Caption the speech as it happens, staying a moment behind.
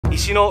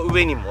石の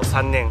上にも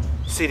三年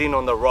sitting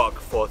on the rock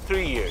for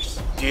 3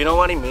 years. Do you know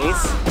what it means?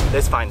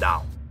 Let's find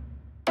out.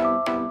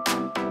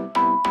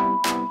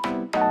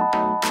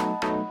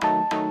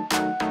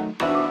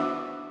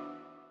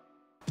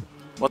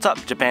 What's up,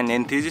 Japan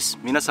enthusiasts?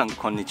 皆さん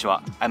こんにち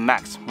は. I'm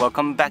Max.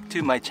 Welcome back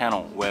to my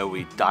channel where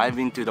we dive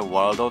into the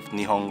world of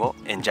Nihongo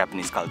and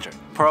Japanese culture.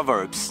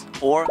 Proverbs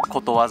or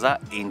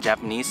KOTOWAZA in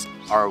Japanese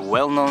are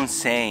well-known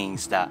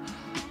sayings that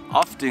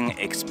often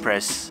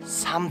express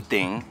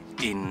something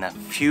in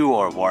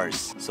fewer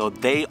words. So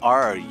they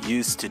are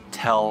used to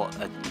tell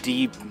a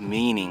deep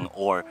meaning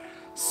or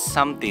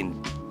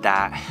something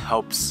that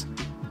helps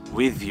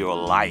with your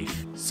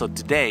life. So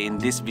today in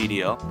this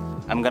video,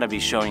 I'm gonna be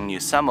showing you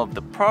some of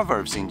the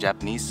proverbs in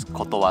Japanese,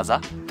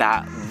 KOTOWAZA,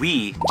 that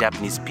we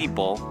Japanese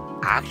people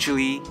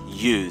actually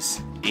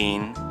use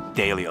in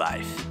daily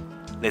life.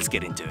 Let's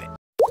get into it.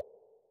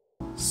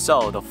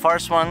 So the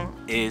first one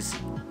is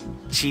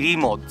塵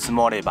も積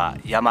もれば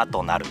山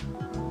となる。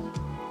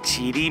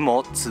塵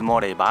も積も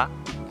れば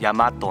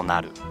山と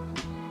なる。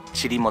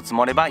塵も積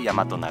もれば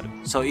山となる。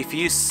So if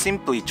you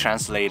simply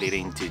translate it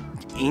into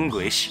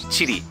English,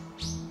 塵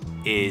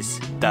is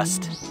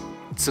dust.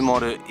 積も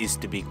る is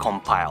to be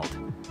compiled.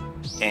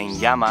 And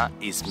山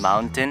is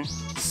mountain.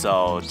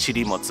 So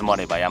塵も積も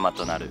れば山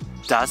となる。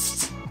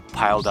Dust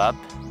piled up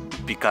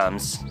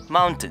becomes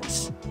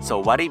mountains. So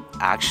what it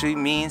actually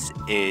means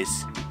is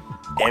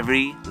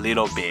every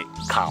little bit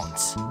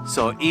counts.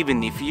 So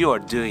even if you are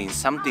doing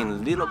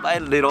something little by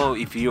little,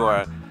 if you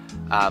are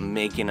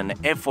making an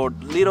effort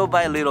little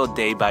by little,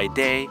 day by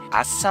day,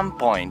 at some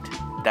point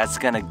that's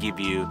gonna give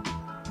you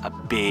a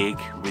big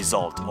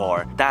result,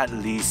 or that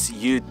leads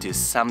you to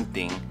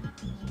something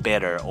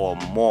better or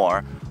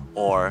more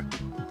or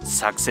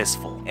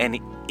successful. And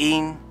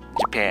in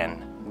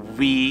Japan,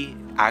 we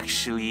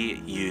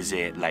actually use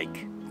it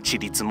like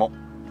塵積も。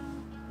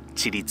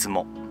塵積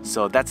も。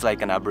So that's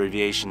like an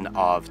abbreviation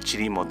of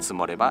塵も積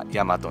もれば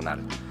山とな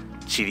る。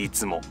塵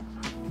積も。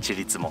塵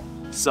積も。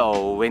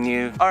So when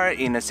you are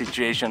in a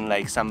situation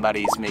like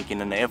somebody is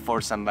making an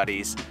effort,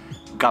 somebody is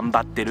頑張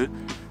ってる,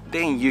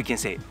 then you can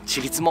say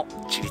塵積も、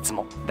塵積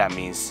も. That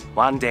means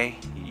one day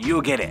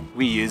you'll get it.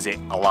 We use it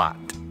a lot.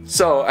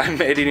 So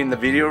I'm editing the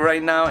video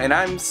right now and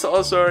I'm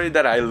so sorry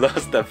that I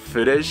lost the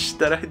footage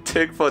that I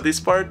took for this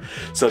part.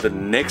 So the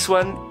next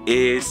one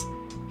is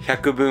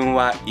百聞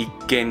は一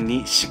見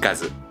にしか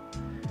ず。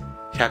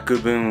百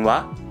聞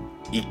は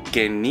一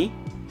見に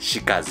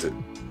しかず。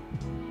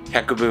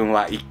百聞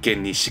は一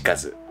見にしか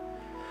ず。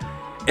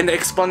And the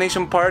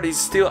explanation part is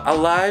still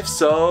alive,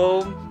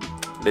 so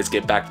let's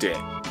get back to it.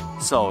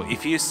 So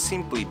if you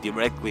simply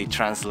directly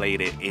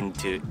translate it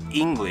into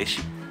English,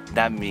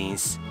 that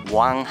means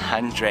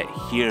 100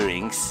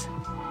 hearings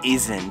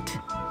isn't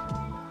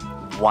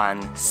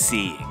one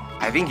seeing.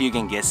 I think you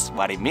can guess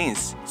what it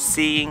means.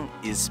 Seeing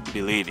is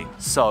believing.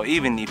 So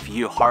even if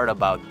you heard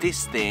about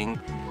this thing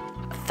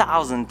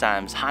 1,000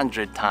 times,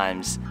 100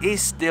 times, it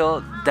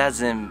still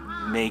doesn't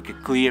make a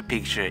clear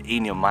picture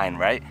in your mind,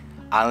 right?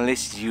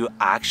 Unless you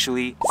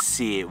actually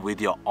see it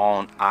with your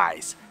own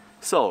eyes.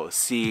 So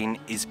seeing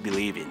is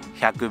believing.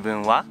 百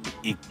聞は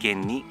一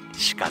見に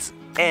しかず.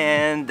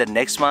 And the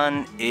next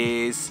one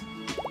is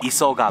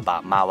急が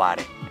ば回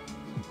れ。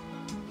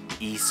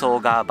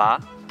急がば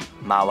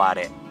回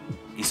れ。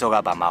急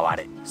がば回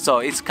れ.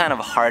 So it's kind of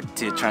hard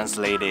to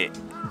translate it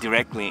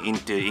directly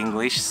into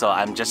English, so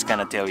I'm just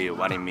gonna tell you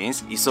what it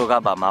means. 急が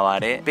ば回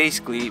れ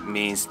basically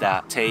means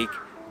that take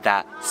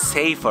the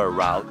safer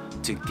route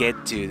to get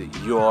to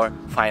your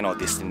final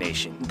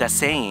destination. The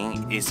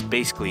saying is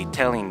basically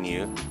telling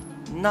you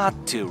not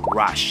to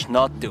rush,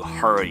 not to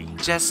hurry.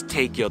 Just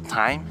take your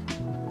time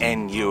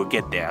and you'll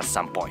get there at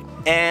some point.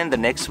 And the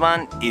next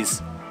one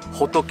is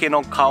仏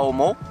の顔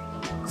も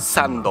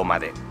三度ま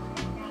で。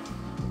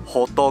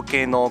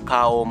仏の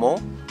顔も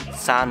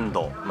三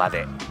度ま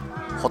で。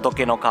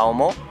仏の顔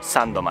も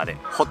三度まで。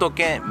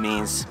仏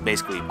means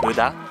basically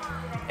Buddha,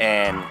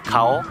 and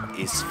顔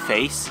is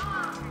face.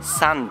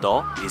 三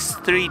度 is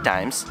 3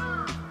 times.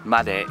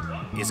 まで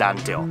is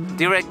until.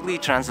 Directly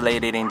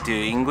translated into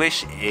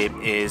English, it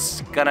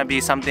is gonna be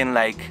something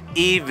like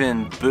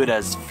even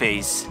Buddha's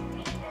face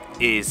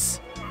is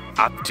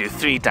up to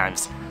 3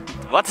 times.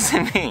 What does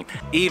it mean?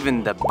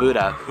 Even the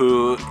Buddha,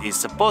 who is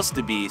supposed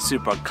to be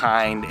super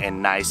kind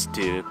and nice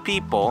to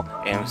people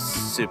and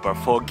super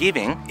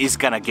forgiving, is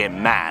gonna get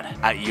mad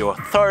at your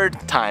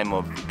 3rd time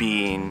of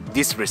being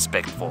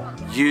disrespectful.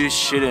 You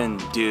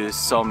shouldn't do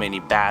so many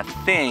bad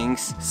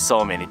things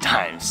so many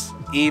times.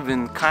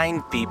 Even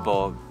kind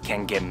people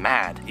can get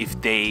mad if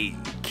they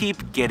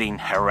keep getting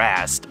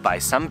harassed by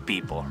some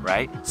people,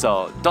 right?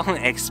 So don't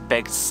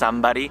expect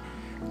somebody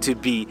to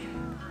be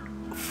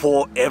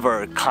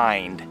forever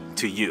kind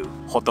to you.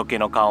 仏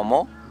の顔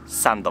も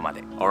三度ま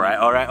で. Alright,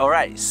 alright,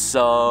 alright.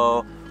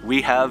 So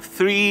we have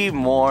 3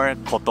 more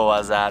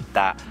kotowaza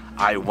that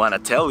I want to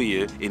tell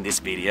you in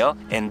this video,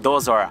 and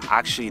those are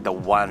actually the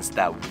ones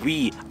that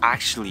we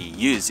actually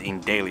use in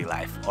daily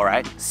life.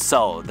 Alright?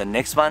 So the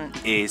next one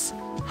is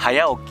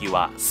早起き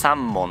は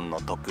三問の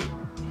徳.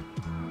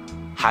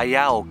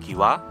早起き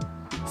は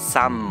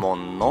三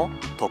問の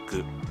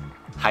得。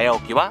早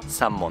起きは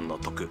三問の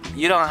得。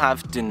You don't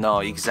have to know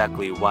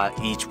exactly what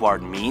each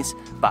word means,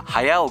 but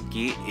早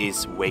起き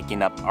is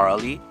waking up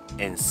early,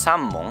 and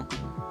三問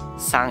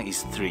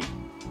is 3.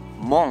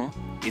 問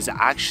is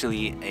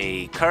actually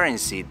a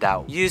currency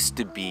that used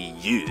to be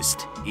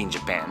used in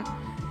Japan,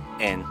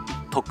 and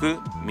得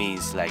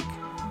means like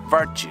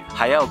virtue.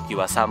 早起き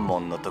は三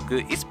問の得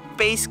is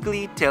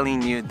basically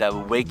telling you that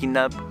waking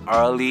up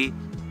early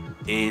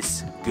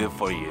is good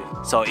for you.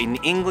 So in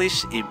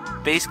English, it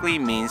basically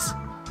means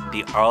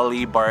the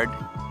early bird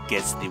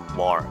gets the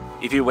worm.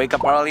 If you wake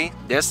up early,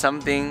 there's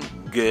something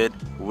good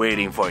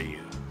waiting for you.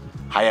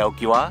 早起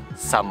きは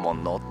三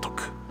問の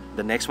得。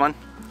The next one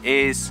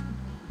is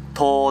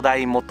灯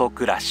台下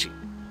暮らし。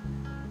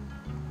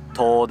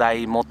灯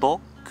台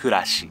下暮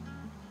らし。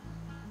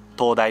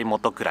灯台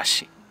下暮ら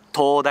し。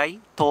灯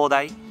台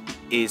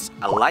is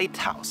a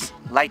lighthouse.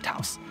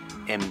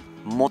 And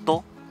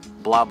元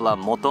blah blah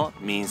元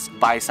means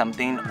by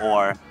something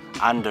or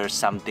under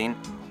something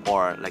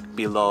or like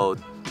below,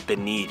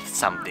 beneath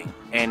something.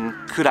 And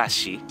暮ら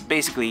し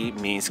basically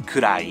means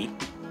暗い,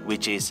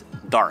 which is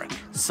dark.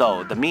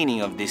 So the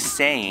meaning of this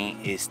saying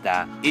is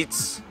that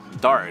it's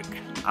dark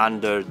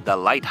under the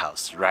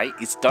lighthouse, right?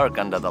 It's dark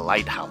under the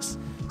lighthouse.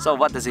 So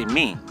what does it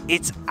mean?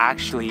 It's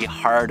actually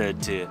harder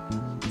to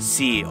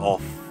see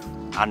or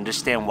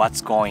understand what's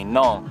going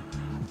on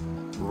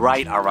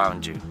right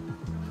around you,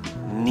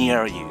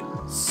 near you.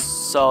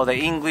 So the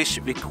English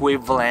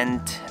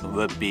equivalent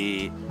would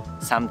be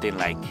something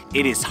like,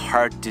 it is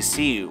hard to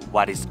see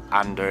what is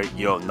under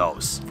your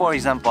nose. For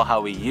example,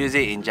 how we use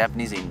it in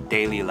Japanese in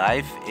daily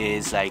life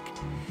is like,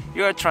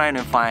 you're trying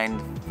to find,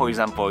 for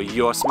example,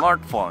 your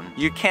smartphone.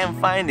 You can't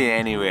find it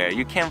anywhere.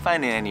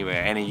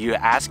 And you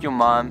ask your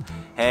mom,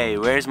 hey,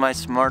 where's my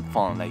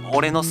smartphone? Like,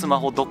 俺のスマ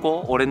ホど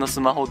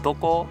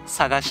こ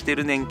探して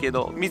るねんけ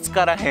ど見つ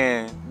から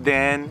へん。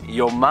Then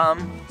your mom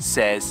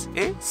says,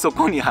 そ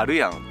こにある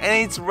やん。And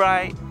it's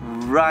right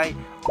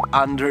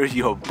under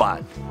your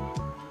butt.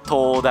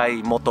 灯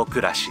台下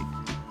暮らし。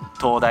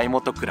灯台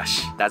下暮ら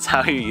し。That's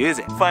how you use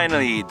it.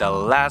 Finally, the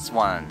last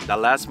one. The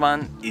last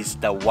one is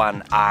the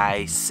one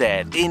I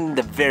said in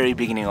the very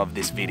beginning of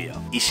this video.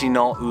 石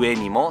の上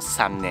にも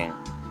三年。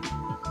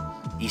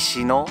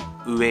石の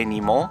上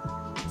にも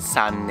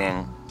三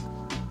年。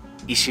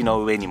石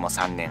の上にも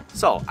三年。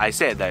So, I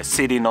said that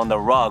sitting on the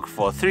rock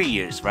for 3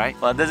 years, right?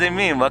 What does it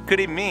mean? What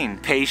could it mean?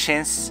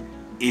 Patience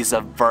is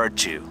a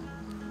virtue.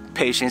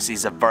 Patience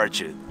is a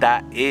virtue.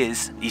 That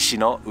is 石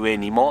の上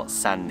にも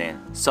三年.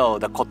 So,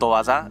 the こと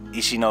わざ、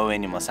石の上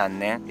にも三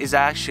年 is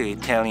actually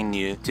telling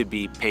you to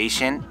be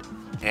patient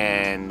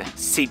and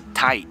sit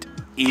tight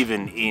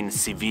even in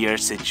severe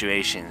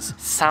situations.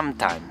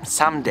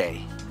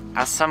 Someday,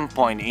 at some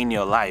point in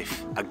your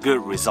life, a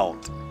good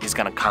result is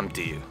gonna come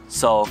to you.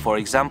 So for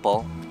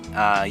example,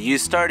 you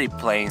started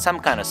playing some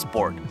kind of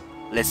sport.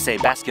 Let's say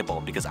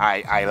basketball, because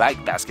I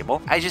like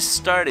basketball. I just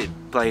started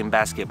playing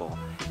basketball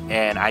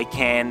and I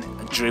can't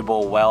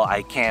dribble well,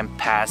 I can't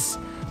pass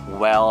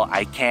well,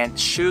 I can't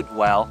shoot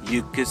well.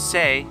 You could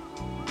say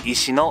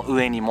石の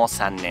上にも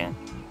三年。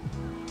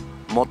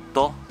もっ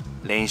と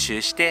練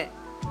習して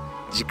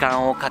時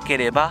間をかけ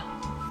れば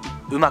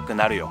上手く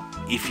なるよ。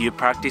If you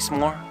practice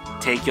more,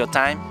 take your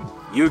time,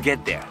 you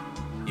get there.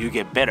 You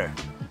get better.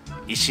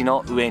 石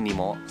の上に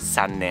も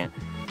三年。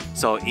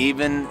So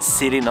even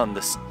sitting on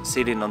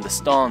the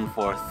stone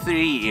for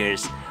 3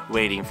 years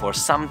waiting for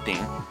something,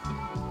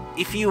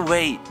 if you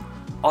wait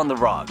on the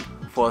rock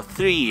for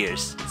 3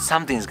 years,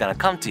 something's gonna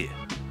come to you.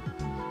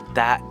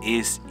 That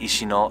is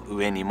石の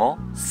上にも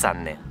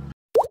三年.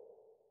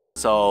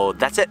 So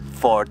that's it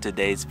for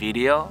today's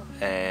video.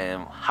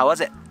 How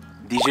was it?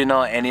 Did you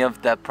know any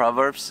of the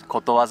proverbs,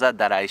 ことわざ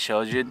that I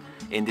showed you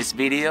in this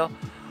video?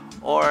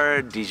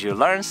 Or did you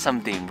learn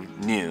something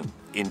new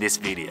in this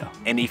video?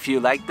 And if you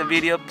liked the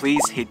video,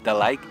 please hit the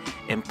like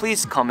and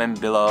please comment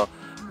below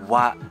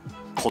what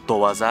こと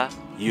わざ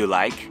you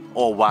like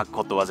or what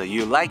ことわざ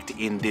you liked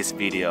in this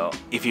video.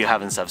 If you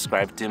haven't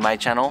subscribed to my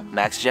channel,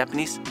 Max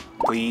Japanese,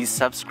 please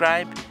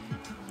subscribe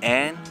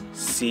and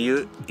see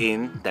you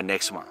in the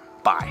next one.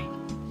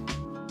 Bye!